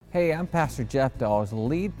Hey, I'm Pastor Jeff Dawes,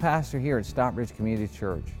 lead pastor here at Stockbridge Community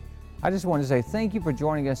Church. I just want to say thank you for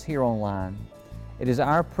joining us here online. It is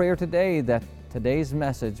our prayer today that today's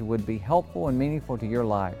message would be helpful and meaningful to your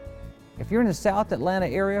life. If you're in the South Atlanta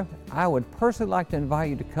area, I would personally like to invite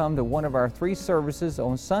you to come to one of our 3 services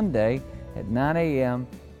on Sunday at 9 a.m.,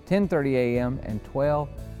 10:30 a.m., and 12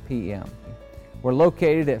 p.m. We're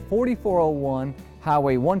located at 4401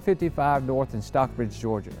 Highway 155 North in Stockbridge,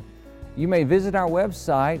 Georgia. You may visit our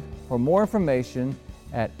website for more information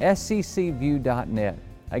at sccview.net.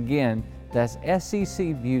 Again, that's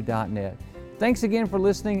sccview.net. Thanks again for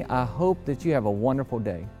listening. I hope that you have a wonderful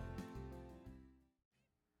day.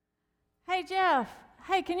 Hey, Jeff.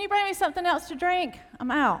 Hey, can you bring me something else to drink?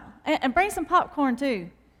 I'm out. And bring some popcorn, too.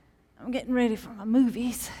 I'm getting ready for my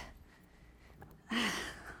movies.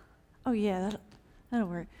 Oh, yeah, that'll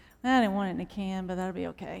work. I didn't want it in a can, but that'll be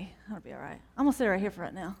okay. That'll be all right. I'm going to sit right here for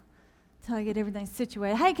right now until I get everything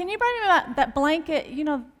situated. Hey, can you bring me that blanket? You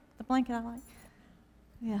know, the blanket I like?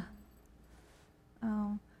 Yeah.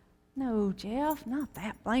 Oh, no, Jeff, not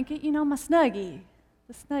that blanket. You know, my Snuggie.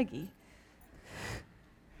 The Snuggie.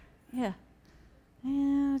 Yeah.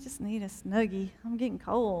 Yeah, I just need a Snuggie. I'm getting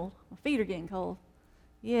cold. My feet are getting cold.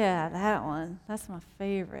 Yeah, that one. That's my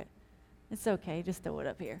favorite. It's okay. Just throw it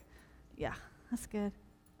up here. Yeah, that's good.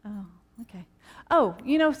 Oh, okay. Oh,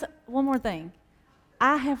 you know, one more thing.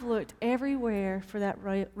 I have looked everywhere for that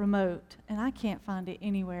remote, and I can't find it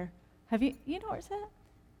anywhere. Have you? You know where it's at?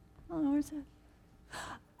 I don't know where it's at.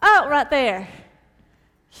 Oh, right there.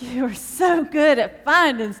 You are so good at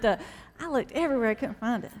finding stuff. I looked everywhere. I couldn't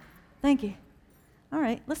find it. Thank you. All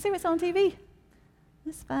right, let's see what's on TV.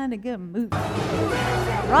 Let's find a good movie.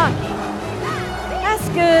 Rocky. That's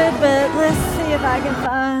good, but let's see if I can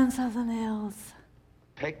find something else.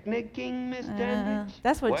 Picnicking, Miss Dandridge?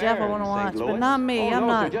 That's what Jeff will want to watch, but not me. I'm no,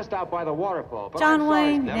 not. Sir, just out by the waterfall. But John I'm sorry.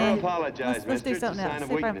 Wayne. Never apologize, Let's do mister. something It's a else. sign See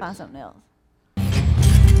of if I can weakness. find something else.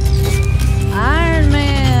 Iron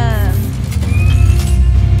Man.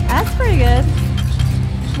 That's pretty good.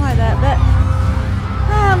 I like that, but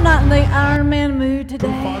I'm not in the Iron Man mood Who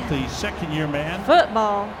today. fought the second-year man?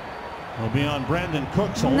 Football. Will be on Brandon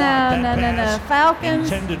Cooks a No, lot. That no, no, no. pass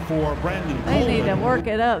Falcons. intended for Brandon They Coleman. need to work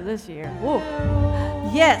it up this year. Whoa.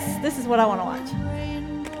 Yes, this is what I want to watch.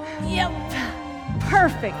 Yep.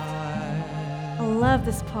 Perfect. I love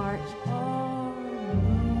this part.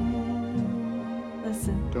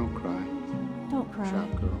 Listen. Don't cry, Don't cry.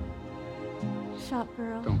 shop girl. Shop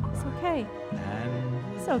girl. Don't cry. It's okay.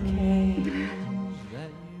 It's okay.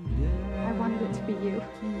 I wanted it to be you.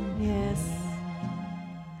 Yes.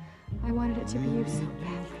 I wanted it to be you so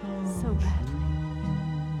badly. So badly.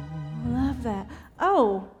 I love that.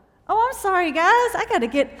 Oh, I'm sorry, guys. I got to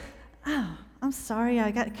get. Oh, I'm sorry.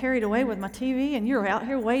 I got carried away with my TV, and you're out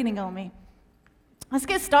here waiting on me. Let's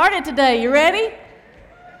get started today. You ready?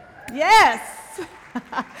 Yes.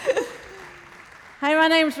 Hi, my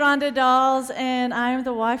name's Rhonda Dawes, and I am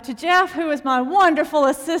the wife to Jeff, who is my wonderful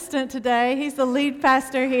assistant today. He's the lead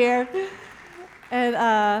pastor here.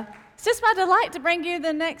 And it's just my delight to bring you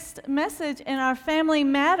the next message in our Family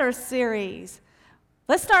Matters series.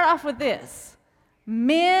 Let's start off with this.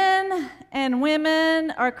 Men and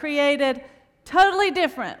women are created totally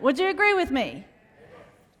different. Would you agree with me?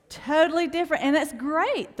 Totally different. And that's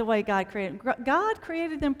great, the way God created them. God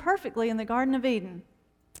created them perfectly in the Garden of Eden.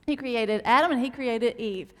 He created Adam and he created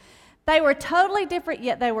Eve. They were totally different,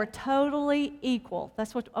 yet they were totally equal.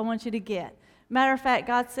 That's what I want you to get. Matter of fact,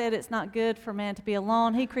 God said it's not good for man to be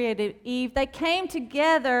alone. He created Eve. They came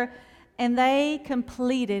together and they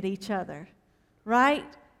completed each other, right?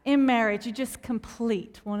 In marriage, you just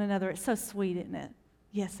complete one another. It's so sweet, isn't it?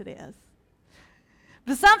 Yes, it is.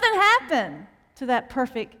 But something happened to that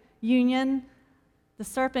perfect union. The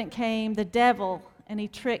serpent came, the devil, and he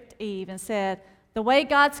tricked Eve and said, the way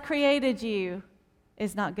God's created you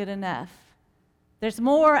is not good enough. There's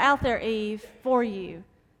more out there, Eve, for you.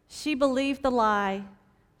 She believed the lie.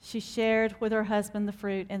 She shared with her husband the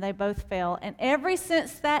fruit, and they both fell. And ever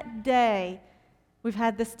since that day, we've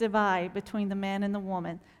had this divide between the man and the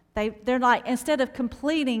woman. They're like, instead of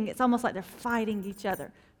completing, it's almost like they're fighting each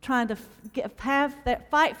other, trying to have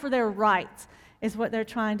that fight for their rights is what they're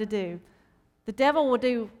trying to do. The devil will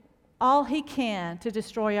do all he can to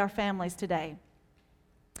destroy our families today.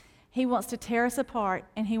 He wants to tear us apart,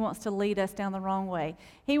 and he wants to lead us down the wrong way.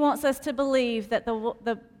 He wants us to believe that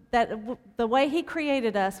the way he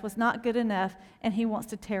created us was not good enough, and he wants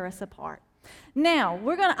to tear us apart. Now,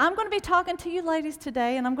 I'm going to be talking to you ladies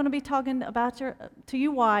today, and I'm going to be talking to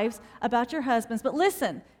you wives about your husbands. But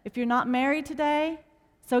listen, if you're not married today,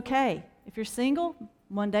 it's okay. If you're single,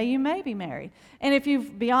 One day you may be married. And if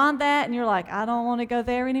you've beyond that and you're like, I don't want to go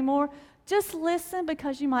there anymore, just listen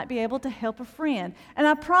because you might be able to help a friend. And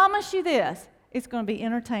I promise you this, it's going to be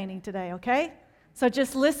entertaining today, okay? So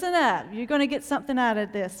just listen up. You're going to get something out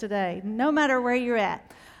of this today, no matter where you're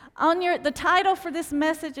at. The title for this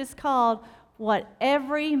message is called What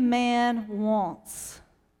Every Man Wants.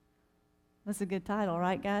 That's a good title,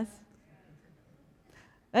 right, guys?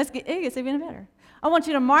 It gets even better. I want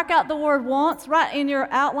you to mark out the word wants right in your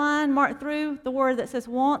outline. Mark through the word that says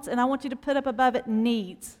wants, and I want you to put up above it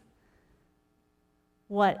needs.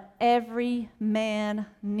 What every man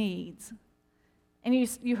needs. And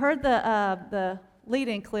you heard the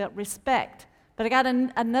lead-in clip, respect. But I got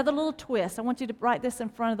another little twist. I want you to write this in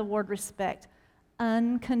front of the word respect.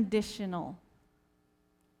 Unconditional.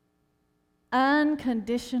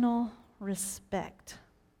 Unconditional respect.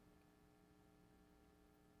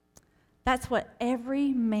 That's what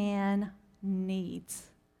every man needs.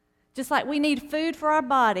 Just like we need food for our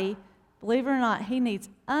body, believe it or not, he needs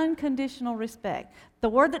unconditional respect. The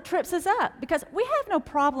word that trips us up, because we have no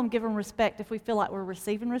problem giving respect if we feel like we're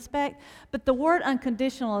receiving respect, but the word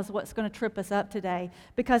unconditional is what's going to trip us up today,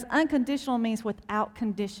 because unconditional means without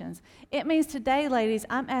conditions. It means today, ladies,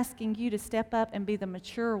 I'm asking you to step up and be the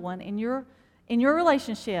mature one in your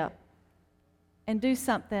relationship and do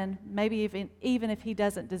something, maybe even if he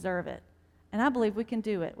doesn't deserve it. And I believe we can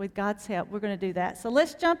do it. With God's help, we're going to do that. So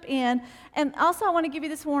let's jump in. And also, I want to give you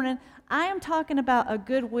this warning. I am talking about a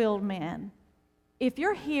good-willed man. If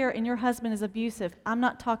you're here and your husband is abusive, I'm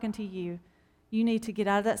not talking to you. You need to get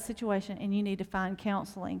out of that situation, and you need to find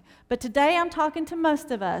counseling. But today, I'm talking to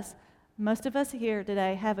most of us. Most of us here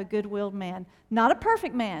today have a good-willed man. Not a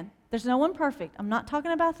perfect man. There's no one perfect. I'm not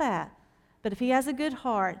talking about that. But if he has a good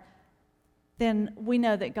heart, then we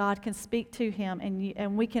know that God can speak to him,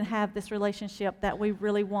 and we can have this relationship that we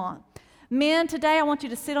really want. Men, today I want you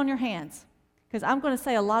to sit on your hands, because I'm going to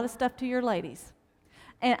say a lot of stuff to your ladies.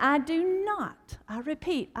 And I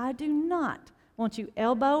repeat, I do not want you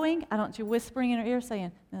elbowing. I don't want you whispering in her ear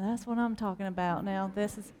saying, now that's what I'm talking about now.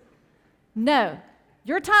 No.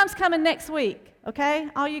 Your time's coming next week, okay?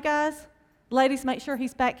 All you guys? Ladies, make sure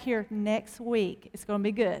he's back here next week. It's going to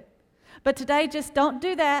be good. But today, just don't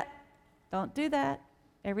do that. Don't do that.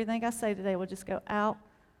 Everything I say today will just go out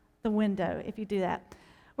the window if you do that.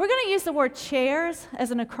 We're going to use the word chairs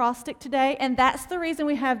as an acrostic today, and that's the reason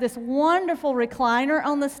we have this wonderful recliner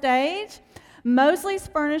on the stage. Mosley's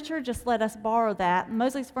Furniture just let us borrow that.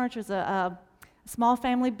 Mosley's Furniture is a small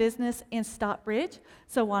family business in Stockbridge,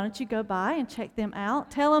 so why don't you go by and check them out.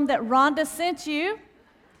 Tell them that Rhonda sent you.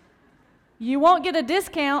 You won't get a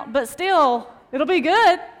discount, but still, it'll be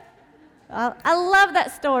good. I love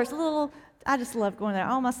that store. I just love going there.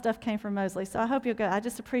 All my stuff came from Mosley, so I hope you'll go. I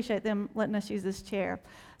just appreciate them letting us use this chair.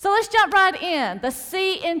 So let's jump right in. The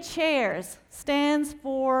C in chairs stands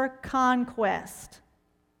for conquest.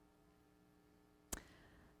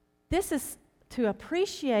 This is to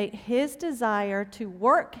appreciate his desire to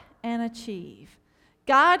work and achieve.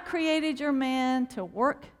 God created your man to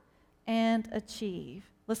work and achieve.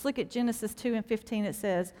 Let's look at Genesis 2:15. It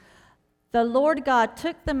says, the Lord God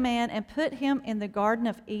took the man and put him in the Garden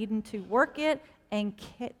of Eden to work it and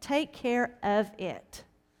take care of it.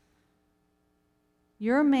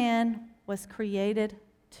 Your man was created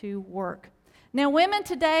to work. Now, women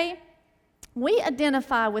today, we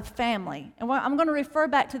identify with family. And I'm going to refer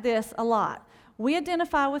back to this a lot. We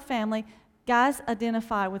identify with family. Guys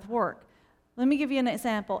identify with work. Let me give you an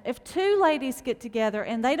example. If two ladies get together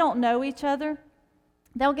and they don't know each other,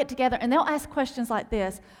 they'll get together and they'll ask questions like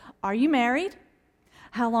this. Are you married?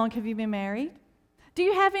 How long have you been married? Do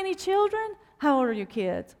you have any children? How old are your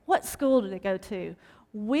kids? What school do they go to?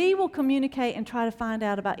 We will communicate and try to find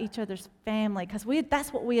out about each other's family because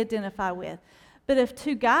that's what we identify with. But if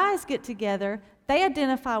two guys get together, they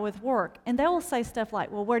identify with work, and they will say stuff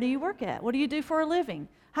like, well, where do you work at? What do you do for a living?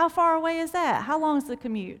 How far away is that? How long is the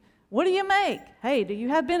commute? What do you make? Hey, do you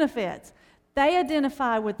have benefits? They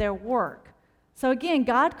identify with their work. So again,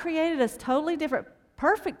 God created us totally different.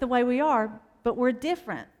 Perfect the way we are, but we're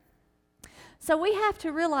different. So we have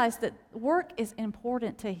to realize that work is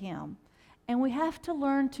important to him, and we have to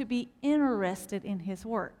learn to be interested in his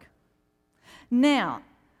work. Now,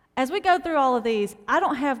 as we go through all of these, I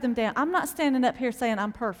don't have them down. I'm not standing up here saying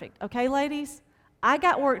I'm perfect, okay, ladies? I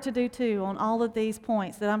got work to do too on all of these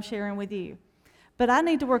points that I'm sharing with you. But I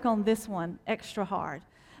need to work on this one extra hard.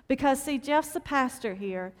 Because, see, Jeff's the pastor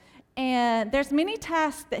here, and there's many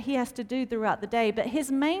tasks that he has to do throughout the day, but his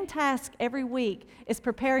main task every week is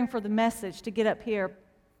preparing for the message to get up here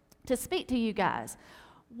to speak to you guys.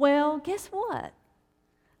 Well, guess what?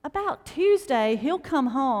 about Tuesday, he'll come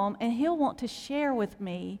home and he'll want to share with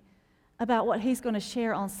me about what he's going to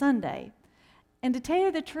share on Sunday. And to tell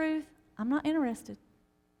you the truth, I'm not interested.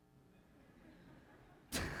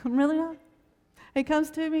 I'm really not. He comes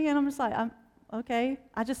to me and I'm just like, okay.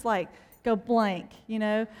 I just like go blank, you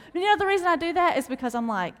know. And you know the reason I do that is because I'm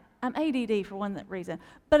ADD for one reason.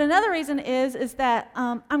 But another reason is that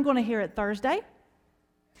I'm going to hear it Thursday.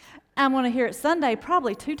 I'm going to hear it Sunday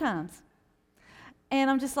probably 2 times. And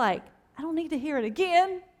I'm just like, I don't need to hear it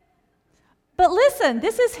again. But listen,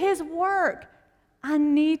 this is his work. I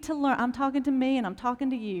need to learn. I'm talking to me and I'm talking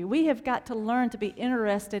to you. We have got to learn to be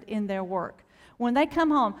interested in their work. When they come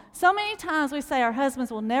home, so many times we say our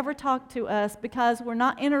husbands will never talk to us because we're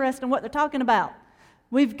not interested in what they're talking about.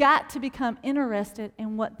 We've got to become interested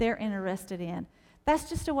in what they're interested in. That's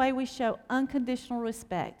just a way we show unconditional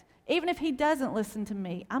respect. Even if he doesn't listen to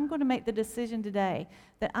me, I'm going to make the decision today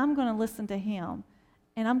that I'm going to listen to him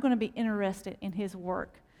and I'm going to be interested in his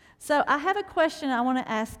work. So I have a question I want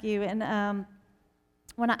to ask you, and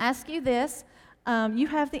when I ask you this, you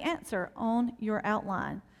have the answer on your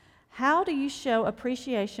outline. How do you show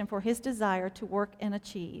appreciation for his desire to work and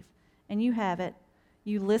achieve? And you have it.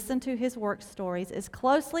 You listen to his work stories as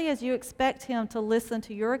closely as you expect him to listen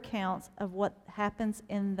to your accounts of what happens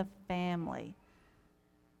in the family.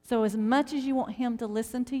 So as much as you want him to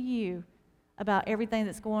listen to you about everything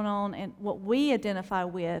that's going on and what we identify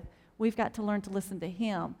with, we've got to learn to listen to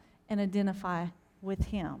him and identify with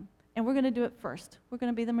him. And we're going to do it first. We're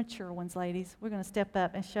going to be the mature ones, ladies. We're going to step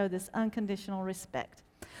up and show this unconditional respect.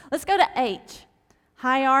 Let's go to H,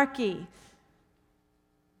 hierarchy.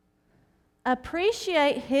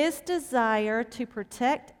 Appreciate his desire to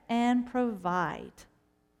protect and provide.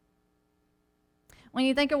 When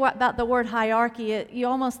you think about the word hierarchy, you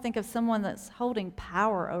almost think of someone that's holding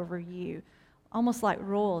power over you, almost like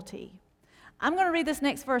royalty. I'm going to read this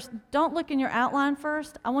next verse. Don't look in your outline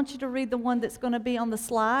first. I want you to read the one that's going to be on the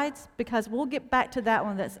slides because we'll get back to that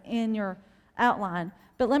one that's in your outline.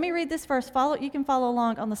 But let me read this verse. You can follow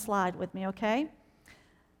along on the slide with me, okay?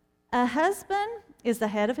 A husband is the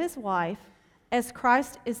head of his wife, as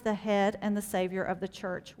Christ is the head and the Savior of the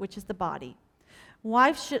church, which is the body.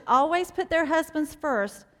 Wives should always put their husbands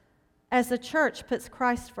first, as the church puts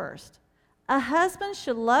Christ first. A husband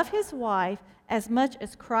should love his wife as much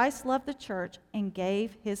as Christ loved the church and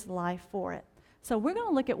gave his life for it. So we're going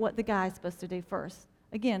to look at what the guy's supposed to do first.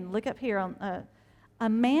 Again, look up here. A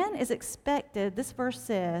man is expected, this verse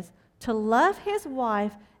says, to love his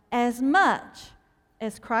wife as much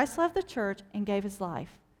as Christ loved the church and gave his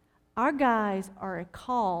life. Our guys are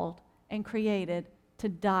called and created to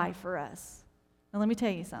die for us. Now let me tell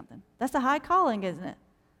you something. That's a high calling, isn't it?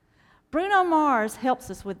 Bruno Mars helps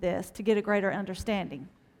us with this to get a greater understanding.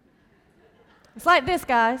 It's like this,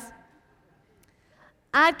 guys.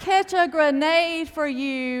 I'd catch a grenade for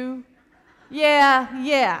you.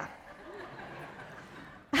 Yeah.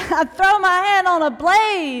 I'd throw my hand on a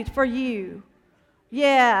blade for you.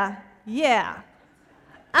 Yeah.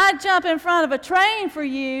 I'd jump in front of a train for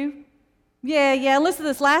you. Yeah. Listen to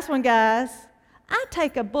this last one, guys. I'd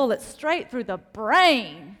take a bullet straight through the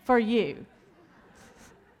brain for you.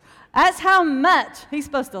 That's how much he's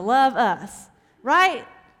supposed to love us, right?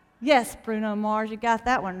 Yes, Bruno Mars, you got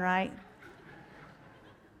that one right.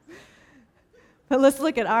 But let's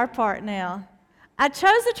look at our part now. I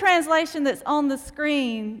chose the translation that's on the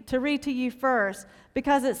screen to read to you first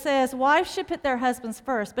because it says wives should put their husbands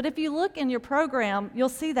first. But if you look in your program, you'll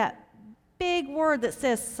see that big word that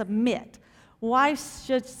says submit. Wives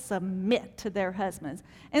should submit to their husbands.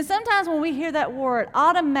 And sometimes when we hear that word,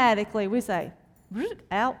 automatically we say,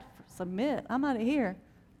 out, submit. I'm out of here.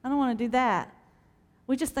 I don't want to do that.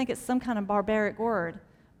 We just think it's some kind of barbaric word.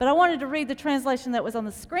 But I wanted to read the translation that was on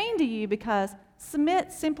the screen to you because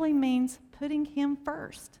submit simply means putting him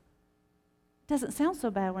first. Doesn't sound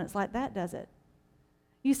so bad when it's like that, does it?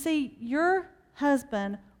 You see, your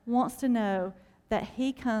husband wants to know that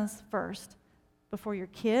he comes first before your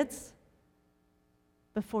kids,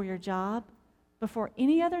 before your job, before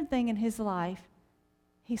any other thing in his life.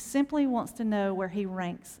 He simply wants to know where he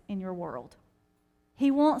ranks in your world. He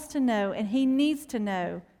wants to know, and he needs to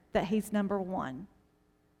know, that he's number one.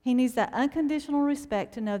 He needs that unconditional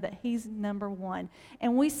respect to know that he's number one.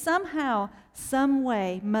 And we somehow, some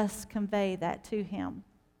way, must convey that to him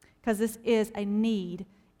because this is a need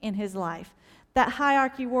in his life. That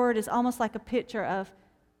hierarchy word is almost like a picture of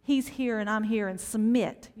he's here and I'm here, and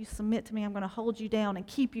submit. You submit to me, I'm going to hold you down and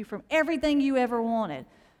keep you from everything you ever wanted.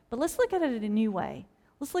 But let's look at it in a new way.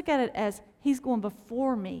 Let's look at it as he's going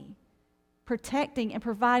before me, protecting and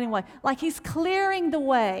providing way. Like he's clearing the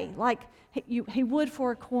way, like he would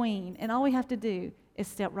for a queen. And all we have to do is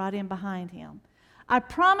step right in behind him. I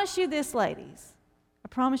promise you this, ladies. I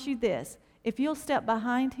promise you this. If you'll step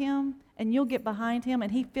behind him and you'll get behind him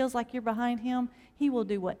and he feels like you're behind him, he will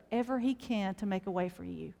do whatever he can to make a way for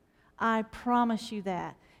you. I promise you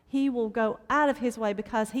that. He will go out of his way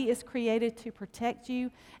because he is created to protect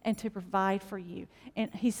you and to provide for you.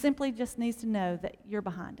 And he simply just needs to know that you're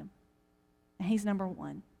behind him. And he's number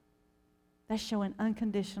one. That's showing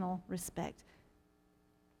unconditional respect.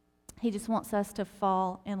 He just wants us to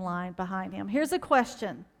fall in line behind him. Here's a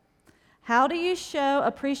question. How do you show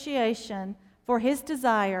appreciation for his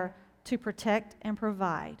desire to protect and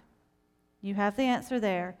provide? You have the answer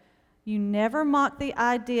there. You never mock the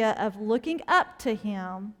idea of looking up to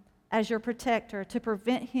him as your protector to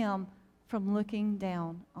prevent him from looking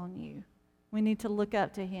down on you. We need to look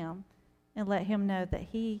up to him and let him know that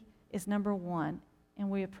he is number one, and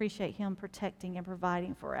we appreciate him protecting and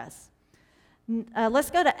providing for us. Let's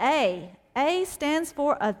go to A. A stands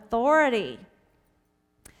for authority.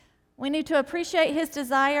 We need to appreciate his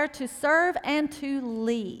desire to serve and to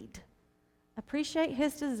lead. Appreciate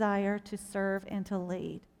his desire to serve and to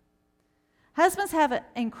lead. Husbands have an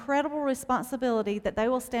incredible responsibility that they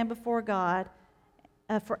will stand before God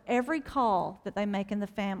for every call that they make in the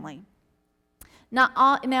family.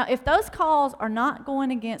 Now, if those calls are not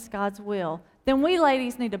going against God's will, then we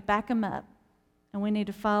ladies need to back them up, and we need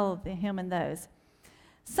to follow him in those.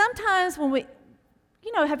 Sometimes when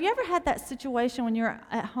have you ever had that situation when you're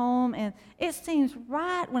at home and it seems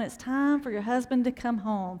right when it's time for your husband to come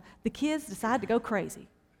home, the kids decide to go crazy?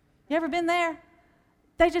 You ever been there?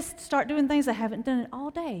 They just start doing things they haven't done it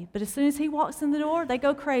all day. But as soon as he walks in the door, they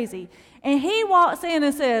go crazy. And he walks in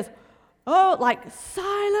and says, oh, like,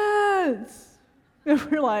 silence. And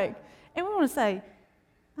we're like, and we want to say,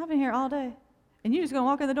 I've been here all day. And you're just going to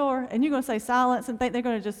walk in the door and you're going to say silence and think they're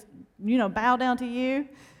going to just, bow down to you.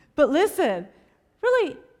 But listen,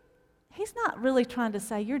 really, he's not really trying to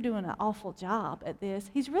say you're doing an awful job at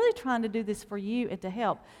this. He's really trying to do this for you and to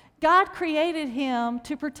help. God created him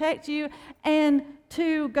to protect you and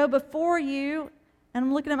to go before you, and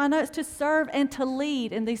I'm looking at my notes, to serve and to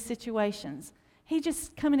lead in these situations. He's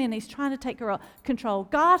just coming in, he's trying to take control.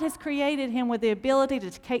 God has created him with the ability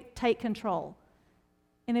to take control.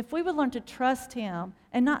 And if we would learn to trust him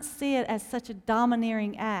and not see it as such a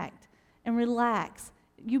domineering act and relax,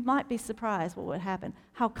 you might be surprised what would happen,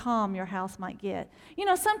 how calm your house might get.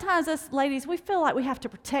 Sometimes us ladies, we feel like we have to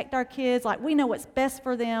protect our kids, like we know what's best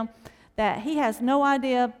for them, that he has no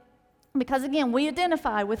idea, because again, we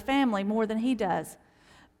identify with family more than he does.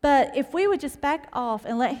 But if we would just back off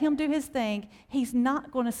and let him do his thing, he's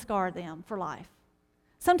not going to scar them for life.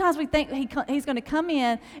 Sometimes we think he's going to come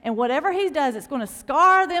in and whatever he does, it's going to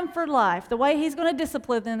scar them for life. The way he's going to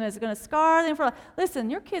discipline them is going to scar them for life.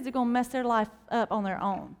 Listen, your kids are going to mess their life up on their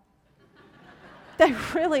own. They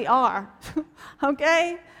really are,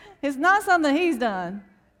 okay? It's not something he's done.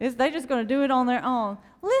 They're just going to do it on their own.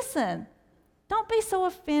 Listen, don't be so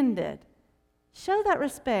offended. Show that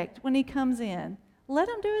respect when he comes in. Let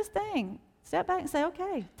him do his thing. Step back and say,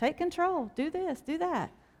 okay, take control. Do this, do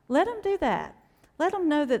that. Let him do that. Let them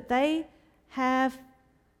know that they have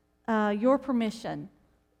your permission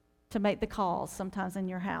to make the calls sometimes in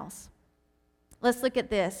your house. Let's look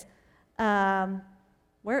at this.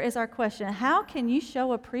 Where is our question? How can you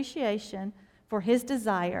show appreciation for his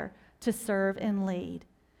desire to serve and lead?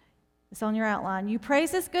 It's on your outline. You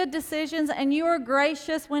praise his good decisions and you are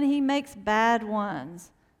gracious when he makes bad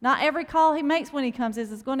ones. Not every call he makes when he comes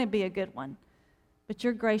is going to be a good one. But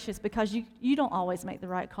you're gracious because you don't always make the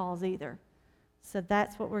right calls either. So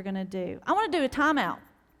that's what we're going to do. I want to do a timeout.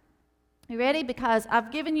 You ready? Because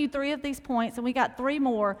I've given you 3 of these points, and we got 3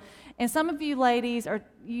 more. And some of you ladies,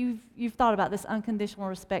 you've thought about this unconditional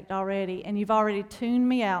respect already, and you've already tuned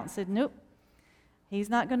me out and said, nope, he's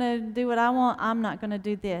not going to do what I want. I'm not going to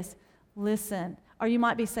do this. Listen. Or you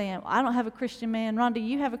might be saying, I don't have a Christian man. Rhonda,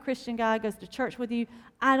 you have a Christian guy, goes to church with you.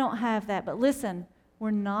 I don't have that. But listen. We're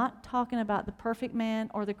not talking about the perfect man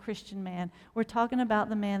or the Christian man. We're talking about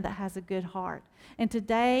the man that has a good heart. And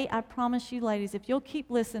today, I promise you, ladies, if you'll keep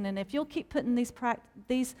listening, if you'll keep putting these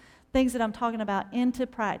things that I'm talking about into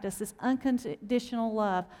practice, this unconditional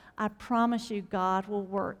love, I promise you God will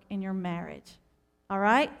work in your marriage. All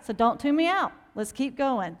right? So don't tune me out. Let's keep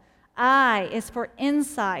going. I is for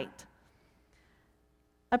insight.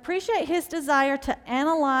 Appreciate his desire to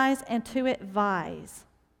analyze and to advise.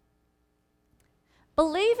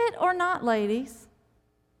 Believe it or not, ladies,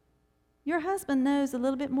 your husband knows a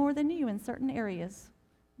little bit more than you in certain areas.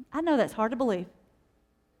 I know that's hard to believe,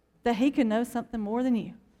 that he can know something more than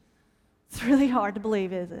you. It's really hard to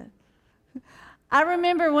believe, isn't it? I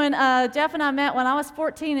remember when Jeff and I met when I was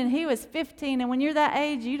 14 and he was 15, and when you're that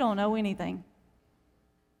age, you don't know anything.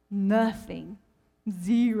 Nothing.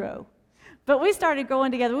 Zero. But we started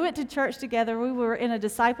going together. We went to church together. We were in a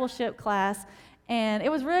discipleship class, and it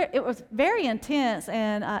was very intense.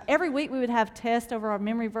 And every week we would have tests over our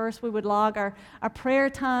memory verse. We would log our prayer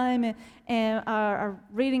time and our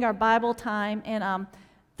reading our Bible time. And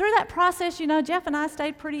through that process, Jeff and I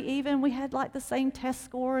stayed pretty even. We had like the same test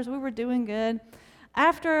scores. We were doing good.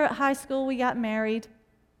 After high school, we got married.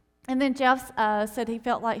 And then Jeff said he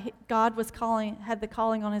felt like God had the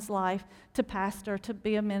calling on his life to pastor, to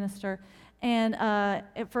be a minister. And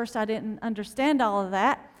at first I didn't understand all of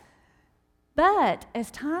that. But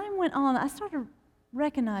as time went on, I started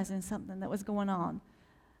recognizing something that was going on.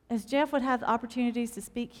 As Jeff would have the opportunities to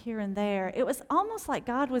speak here and there, it was almost like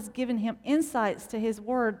God was giving him insights to his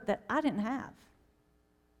word that I didn't have.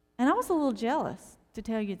 And I was a little jealous, to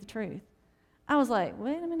tell you the truth. I was like,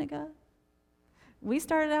 wait a minute, God. We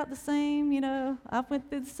started out the same, I went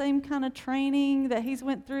through the same kind of training that he's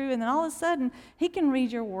went through, and then all of a sudden, he can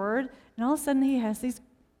read your word, and all of a sudden he has these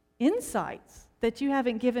insights that you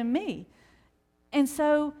haven't given me. And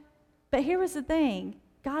so, but here was the thing,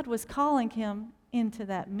 God was calling him into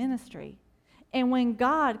that ministry. And when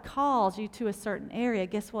God calls you to a certain area,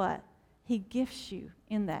 guess what? He gifts you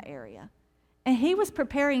in that area. And he was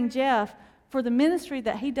preparing Jeff for the ministry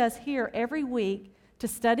that he does here every week to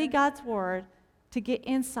study God's word, to get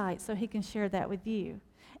insight so he can share that with you.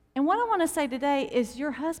 And what I want to say today is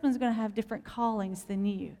your husband's going to have different callings than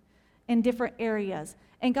you in different areas.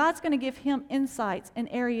 And God's going to give him insights in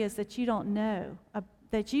areas that you don't know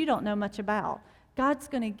much about. God's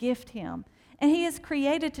going to gift him. And he is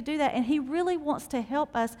created to do that. And he really wants to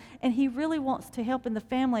help us. And he really wants to help in the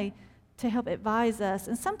family to help advise us.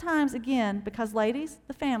 And sometimes, again, because ladies,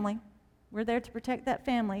 the family, we're there to protect that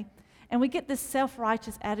family. And we get this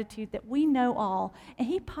self-righteous attitude that we know all, and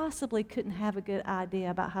he possibly couldn't have a good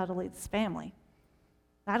idea about how to lead his family.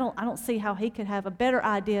 I don't see how he could have a better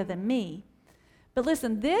idea than me. But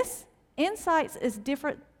listen, this insights is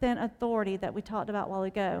different than authority that we talked about a while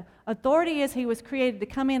ago. Authority is he was created to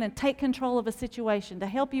come in and take control of a situation, to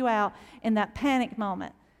help you out in that panic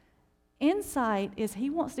moment. Insight is he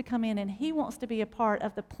wants to come in and he wants to be a part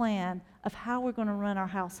of the plan of how we're going to run our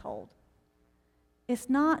household. It's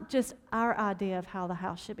not just our idea of how the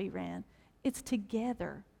house should be ran. It's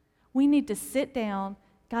together. We need to sit down.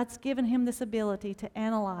 God's given him this ability to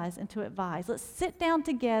analyze and to advise. Let's sit down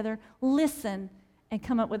together, listen, and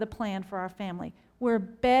come up with a plan for our family. We're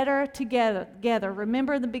better together.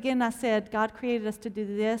 Remember in the beginning I said God created us to do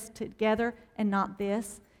this together and not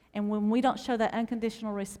this. And when we don't show that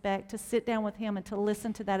unconditional respect to sit down with him and to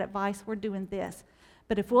listen to that advice, we're doing this.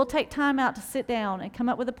 But if we'll take time out to sit down and come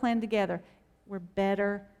up with a plan together, we're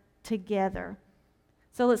better together.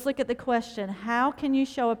 So let's look at the question, how can you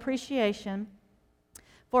show appreciation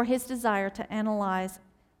for his desire to analyze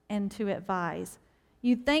and to advise?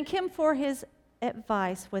 You thank him for his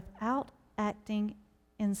advice without acting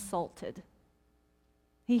insulted.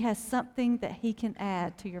 He has something that he can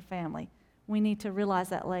add to your family. We need to realize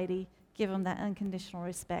that, lady. Give him that unconditional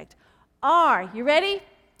respect. R, you ready?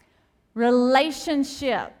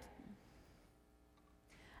 Relationship.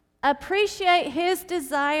 Appreciate his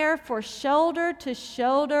desire for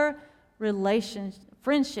shoulder-to-shoulder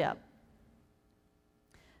friendship.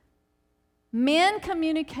 Men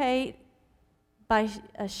communicate by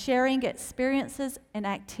sharing experiences and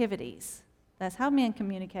activities. That's how men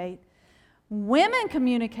communicate. Women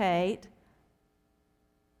communicate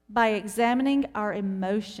by examining our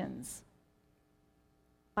emotions,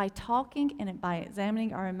 by talking and by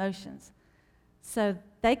examining our emotions. So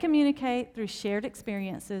they communicate through shared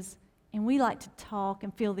experiences, and we like to talk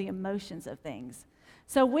and feel the emotions of things.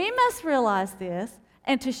 So we must realize this,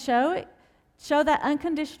 and to show that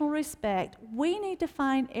unconditional respect, we need to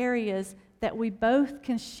find areas that we both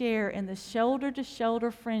can share in the shoulder-to-shoulder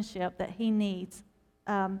friendship that he needs.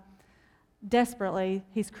 Desperately,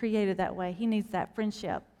 he's created that way. He needs that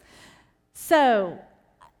friendship. So,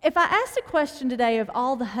 if I asked a question today of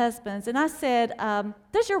all the husbands, and I said,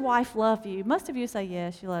 does your wife love you? Most of you say,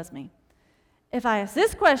 yes, she loves me. If I asked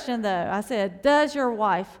this question, though, I said, does your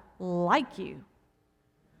wife like you?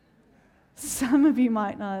 Some of you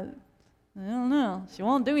might not. I don't know. She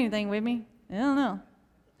won't do anything with me. I don't know.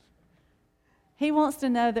 He wants to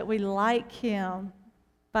know that we like him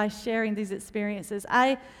by sharing these experiences.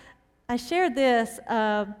 I shared this.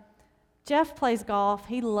 Jeff plays golf.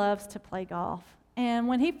 He loves to play golf. And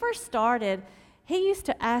when he first started, he used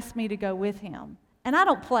to ask me to go with him. And I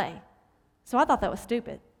don't play. So I thought that was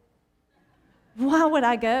stupid. Why would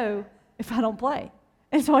I go if I don't play?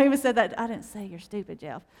 And so he even said that. I didn't say you're stupid,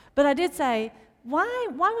 Jeff. But I did say, why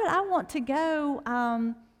would I want to go?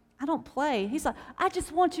 I don't play. He's like, I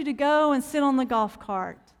just want you to go and sit on the golf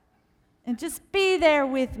cart and just be there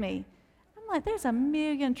with me. I'm like, there's a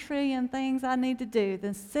million trillion things I need to do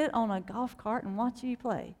than sit on a golf cart and watch you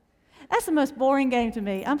play. That's the most boring game to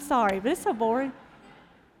me. I'm sorry, but it's so boring.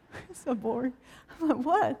 It's so boring. I'm like,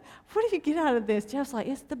 what? What do you get out of this? Jeff's like,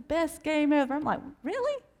 it's the best game ever. I'm like,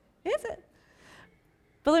 really? Is it?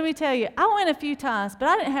 But let me tell you, I went a few times, but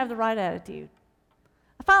I didn't have the right attitude.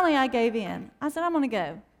 Finally, I gave in. I said, I'm going to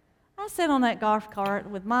go. I sat on that golf cart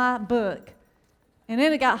with my book, and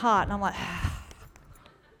then it got hot, and I'm like,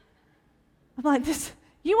 this.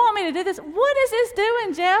 You want me to do this? What is this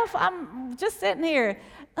doing, Jeff? I'm just sitting here.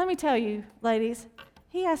 Let me tell you, ladies,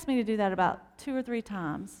 he asked me to do that about 2 or 3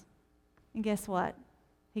 times, and guess what?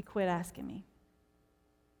 He quit asking me.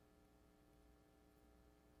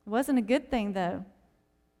 It wasn't a good thing, though,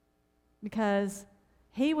 because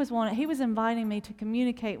he was inviting me to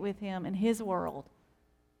communicate with him in his world.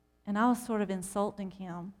 And I was sort of insulting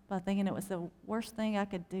him by thinking it was the worst thing I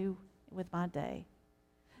could do with my day.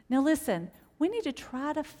 Now listen, we need to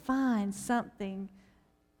try to find something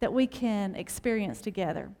that we can experience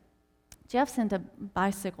together. Jeff's into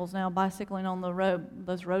bicycles now, bicycling on the road,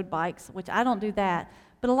 those road bikes, which I don't do that.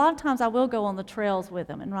 But a lot of times I will go on the trails with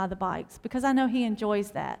him and ride the bikes because I know he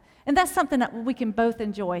enjoys that. And that's something that we can both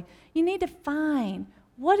enjoy. You need to find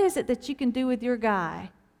what is it that you can do with your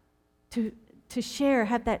guy to share,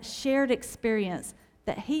 have that shared experience,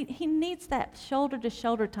 that he needs that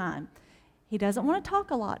shoulder-to-shoulder time. He doesn't want to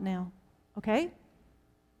talk a lot now, okay?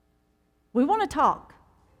 We want to talk.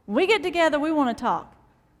 When we get together, we want to talk.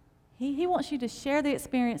 He wants you to share the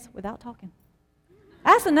experience without talking.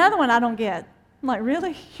 That's another one I don't get. I'm like,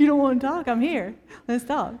 really? You don't want to talk? I'm here. Let's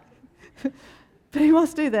talk. But he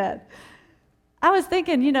wants to do that. I was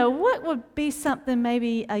thinking, what would be something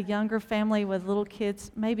maybe a younger family with little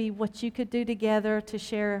kids, maybe what you could do together to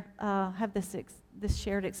share, have this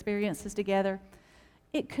shared experiences together.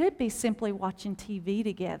 It could be simply watching TV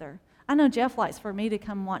together. I know Jeff likes for me to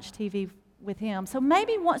come watch TV with him. So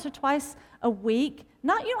maybe once or twice a week. You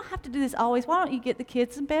don't have to do this always. Why don't you get the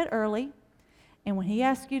kids in bed early? And when he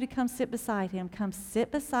asks you to come sit beside him, come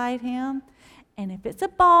sit beside him. And if it's a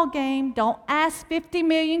ball game, don't ask 50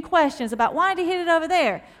 million questions about why did he hit it over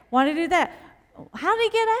there? Why did he do that? How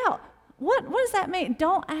did he get out? What does that mean?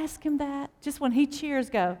 Don't ask him that. Just when he cheers,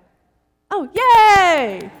 go, oh,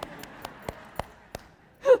 yay!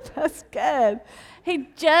 That's good. He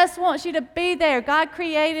just wants you to be there. God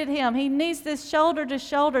created him. He needs this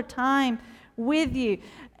shoulder-to-shoulder time with you.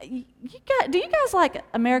 Do you guys like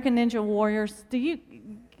American Ninja Warriors?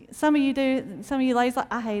 Some of you do. Some of you ladies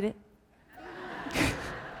like, I hate it.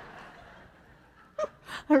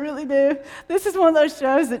 I really do. This is one of those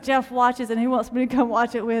shows that Jeff watches and he wants me to come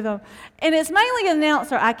watch it with him. And it's mainly an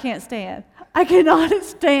announcer I can't stand. I cannot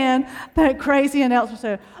stand that crazy announcer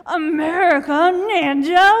saying, American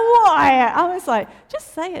Ninja Warrior. I was like,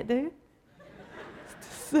 just say it, dude.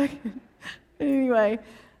 Just say it. Anyway,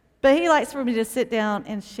 but he likes for me to sit down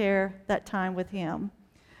and share that time with him.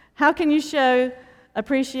 How can you show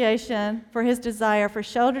appreciation for his desire for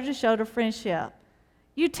shoulder-to-shoulder friendship?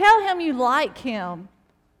 You tell him you like him,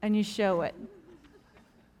 and you show it.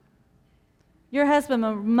 Your husband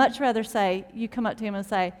would much rather say, you come up to him and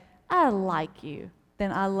say, I like you,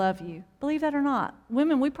 than I love you. Believe that or not.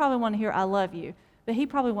 Women, we probably want to hear, I love you, but he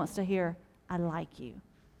probably wants to hear, I like you.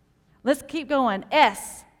 Let's keep going.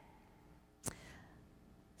 S,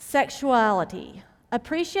 sexuality.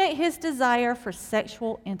 Appreciate his desire for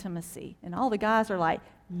sexual intimacy. And all the guys are like,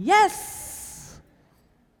 yes!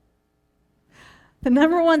 The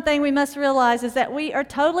number one thing we must realize is that we are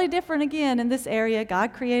totally different again in this area.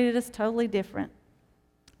 God created us totally different.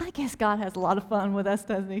 I guess God has a lot of fun with us,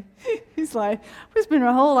 doesn't he? He's like, we spend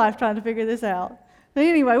our whole life trying to figure this out. But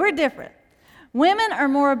anyway, we're different. Women are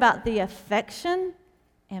more about the affection,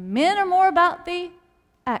 and men are more about the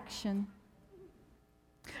action.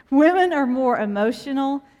 Women are more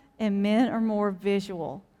emotional, and men are more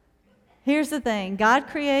visual. Here's the thing. God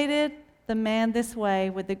created the man this way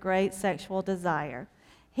with the great sexual desire.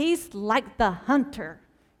 He's like the hunter.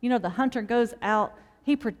 You know, the hunter goes out,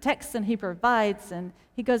 he protects and he provides, and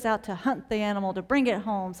he goes out to hunt the animal to bring it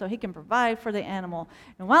home so he can provide for the animal.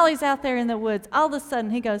 And while he's out there in the woods, all of a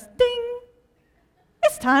sudden he goes, ding,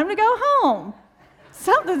 it's time to go home.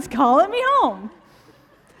 Something's calling me home.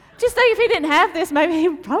 Just think if he didn't have this, maybe he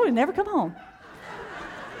would probably never come home.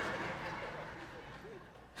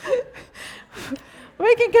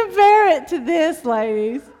 We can compare it to this,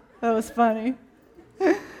 ladies. That was funny.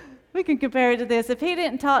 We can compare it to this. If he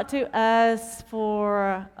didn't talk to us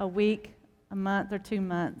for a week, a month, or 2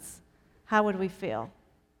 months, how would we feel?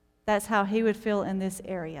 That's how he would feel in this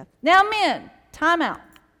area. Now, men, time out.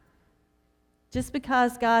 Just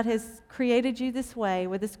because God has created you this way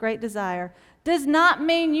with this great desire does not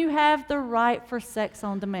mean you have the right for sex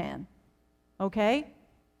on demand. Okay?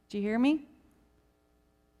 Did you hear me?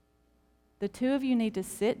 The two of you need to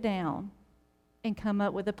sit down and come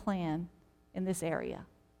up with a plan in this area.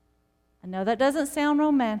 I know that doesn't sound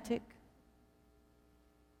romantic,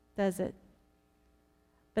 does it?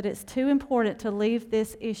 But it's too important to leave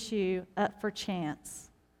this issue up for chance.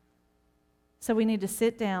 So we need to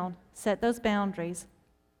sit down, set those boundaries,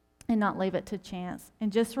 and not leave it to chance.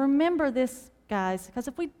 And just remember this, guys, because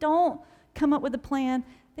if we don't come up with a plan,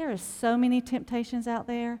 there are so many temptations out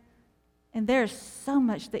there, and there's so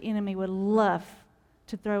much the enemy would love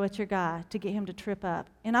to throw at your guy to get him to trip up.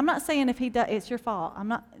 And I'm not saying if he does, it's your fault.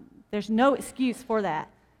 There's no excuse for that.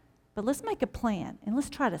 But let's make a plan, and let's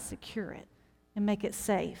try to secure it and make it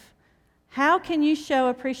safe. How can you show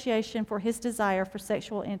appreciation for his desire for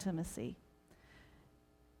sexual intimacy?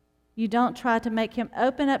 You don't try to make him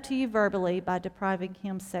open up to you verbally by depriving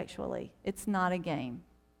him sexually. It's not a game.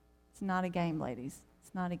 It's not a game, ladies.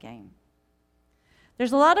 It's not a game.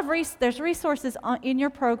 There's a lot of there's resources in your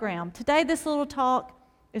program. Today, this little talk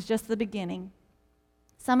is just the beginning.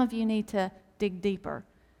 Some of you need to dig deeper.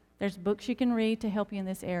 There's books you can read to help you in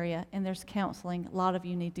this area, and there's counseling a lot of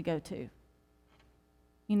you need to go to.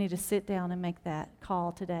 You need to sit down and make that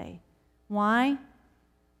call today. Why?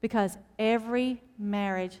 Because every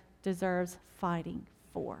marriage deserves fighting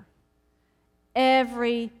for.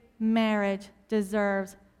 Every marriage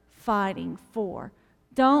deserves fighting for.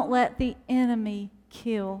 Don't let the enemy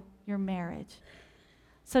kill your marriage.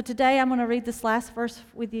 So today I'm going to read this last verse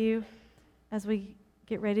with you as we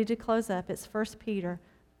get ready to close up. It's 1 Peter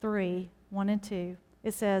 3, 1 and 2.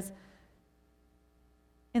 It says,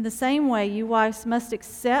 in the same way, you wives must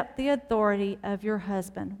accept the authority of your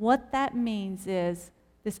husband. What that means is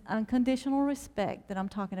this unconditional respect that I'm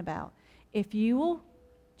talking about. If you will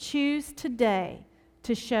choose today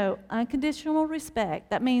to show unconditional respect,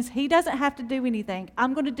 that means he doesn't have to do anything.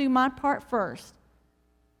 I'm going to do my part first.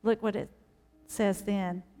 Look what it says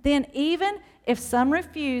then. Then even if some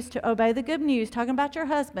refuse to obey the good news, talking about your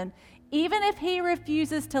husband, even if he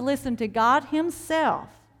refuses to listen to God himself,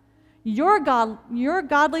 your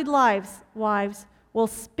godly wives will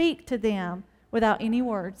speak to them without any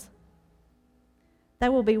words. They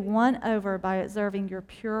will be won over by observing your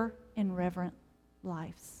pure and reverent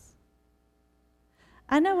lives.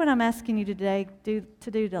 I know what I'm asking you today to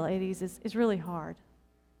do, ladies, is really hard.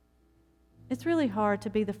 It's really hard to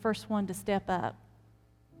be the first one to step up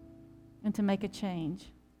and to make a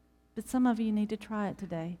change. But some of you need to try it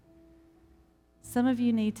today. Some of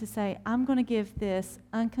you need to say, I'm going to give this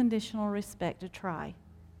unconditional respect a try.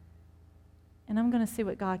 And I'm going to see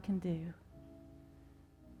what God can do.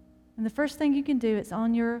 And the first thing you can do is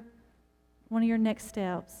on one of your next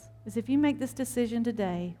steps is if you make this decision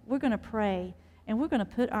today, we're going to pray and we're going to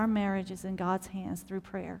put our marriages in God's hands through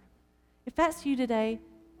prayer. If that's you today,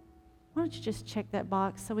 why don't you just check that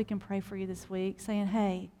box so we can pray for you this week, saying,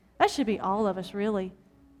 hey, that should be all of us, really.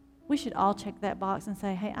 We should all check that box and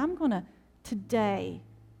say, hey, I'm going to today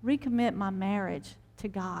recommit my marriage to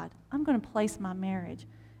God. I'm going to place my marriage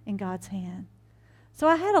in God's hand. So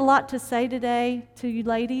I had a lot to say today to you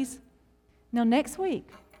ladies. Now next week,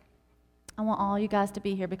 I want all you guys to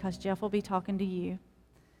be here because Jeff will be talking to you.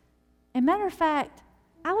 And matter of fact,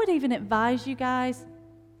 I would even advise you guys,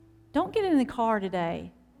 don't get in the car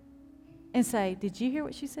today and say, did you hear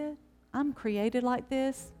what she said? I'm created like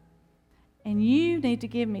this, and you need to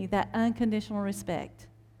give me that unconditional respect.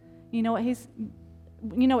 You know what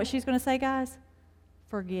she's going to say, guys?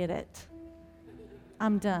 Forget it.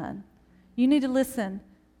 I'm done. You need to listen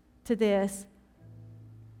to this.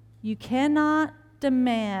 You cannot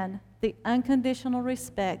demand the unconditional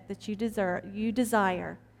respect that you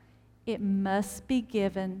desire. It must be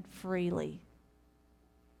given freely.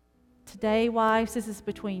 Today, wives, this is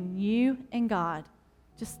between you and God.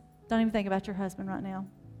 Just don't even think about your husband right now.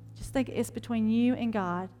 Just think it's between you and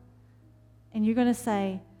God. And you're going to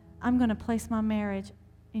say, I'm going to place my marriage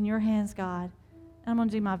in your hands, God. And I'm going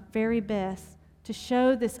to do my very best to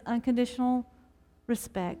show this unconditional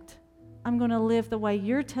respect. I'm going to live the way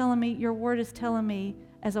you're telling me, your word is telling me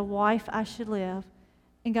as a wife I should live.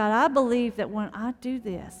 And God, I believe that when I do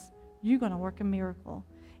this, you're going to work a miracle.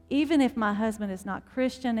 Even if my husband is not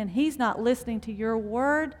Christian and he's not listening to your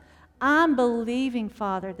word, I'm believing,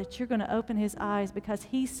 Father, that you're going to open his eyes because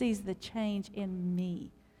he sees the change in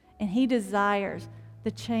me. And he desires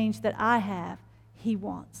the change that I have, he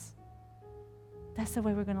wants. That's the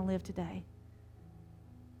way we're going to live today.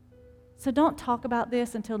 So don't talk about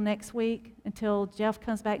this until next week, until Jeff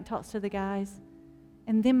comes back and talks to the guys.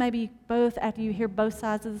 And then maybe both, after you hear both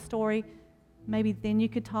sides of the story, maybe then you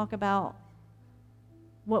could talk about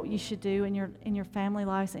what you should do in your family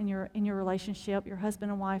lives, in your relationship, your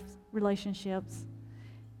husband and wife relationships.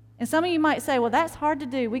 And some of you might say, well, that's hard to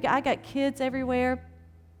do. I got kids everywhere.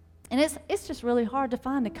 And it's just really hard to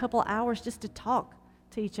find a couple of hours just to talk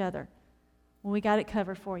to each other. Well, we got it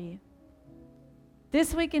covered for you.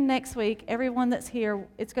 This week and next week, everyone that's here,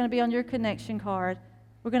 it's going to be on your connection card.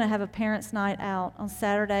 We're going to have a parents' night out on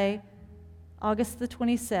Saturday, August the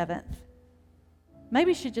 27th.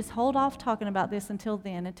 Maybe you should just hold off talking about this until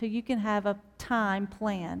then, until you can have a time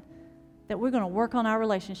planned that we're going to work on our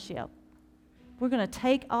relationship. We're going to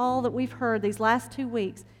take all that we've heard these last 2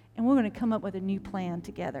 weeks, and we're going to come up with a new plan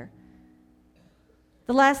together.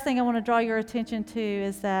 The last thing I want to draw your attention to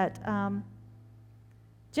is that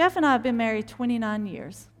Jeff and I have been married 29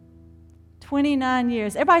 years. 29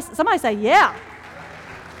 years. Somebody say, yeah.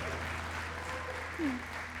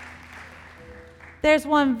 There's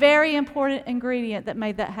one very important ingredient that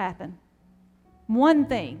made that happen. One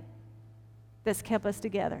thing that's kept us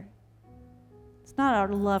together. It's not our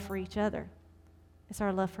love for each other. It's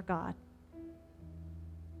our love for God.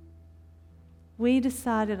 We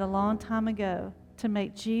decided a long time ago to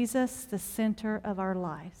make Jesus the center of our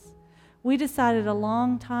lives. We decided a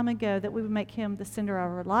long time ago that we would make him the center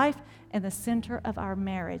of our life and the center of our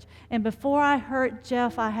marriage. And before I hurt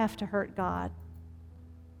Jeff, I have to hurt God.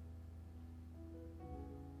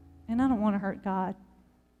 And I don't want to hurt God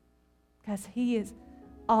because he is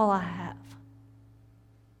all I have.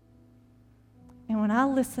 And when I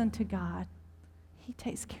listen to God, he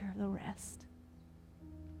takes care of the rest.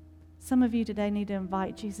 Some of you today need to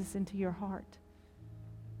invite Jesus into your heart.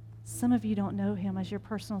 Some of you don't know him as your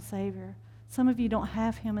personal Savior. Some of you don't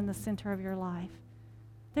have him in the center of your life.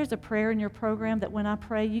 There's a prayer in your program that when I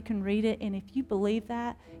pray, you can read it, and if you believe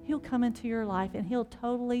that, he'll come into your life and he'll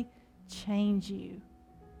totally change you.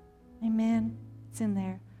 Amen? It's in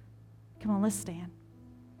there. Come on, let's stand.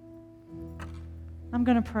 I'm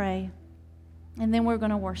going to pray, and then we're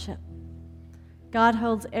going to worship. God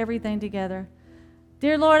holds everything together.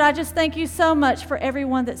 Dear Lord, I just thank you so much for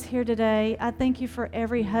everyone that's here today. I thank you for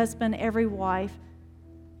every husband, every wife.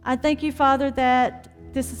 I thank you, Father, that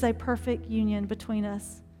this is a perfect union between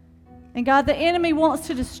us. And God, the enemy wants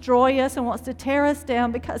to destroy us and wants to tear us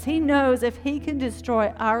down because he knows if he can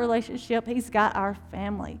destroy our relationship, he's got our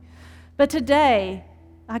family. But today,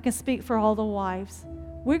 I can speak for all the wives.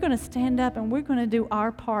 We're going to stand up and we're going to do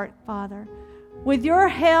our part, Father. With your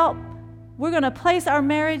help, we're going to place our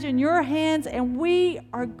marriage in your hands, and we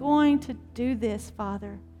are going to do this,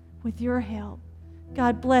 Father, with your help.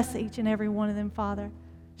 God, bless each and every one of them, Father.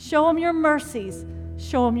 Show them your mercies.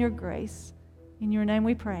 Show them your grace. In your name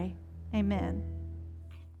we pray. Amen.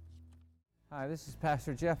 Hi, this is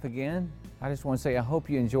Pastor Jeff again. I just want to say I hope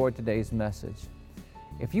you enjoyed today's message.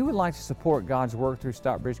 If you would like to support God's work through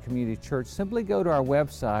Stockbridge Community Church, simply go to our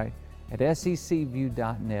website at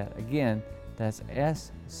seccview.net. Again, that's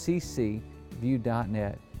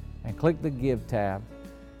seccview.net, and click the Give tab.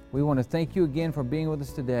 We want to thank you again for being with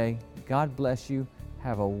us today. God bless you.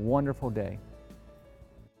 Have a wonderful day.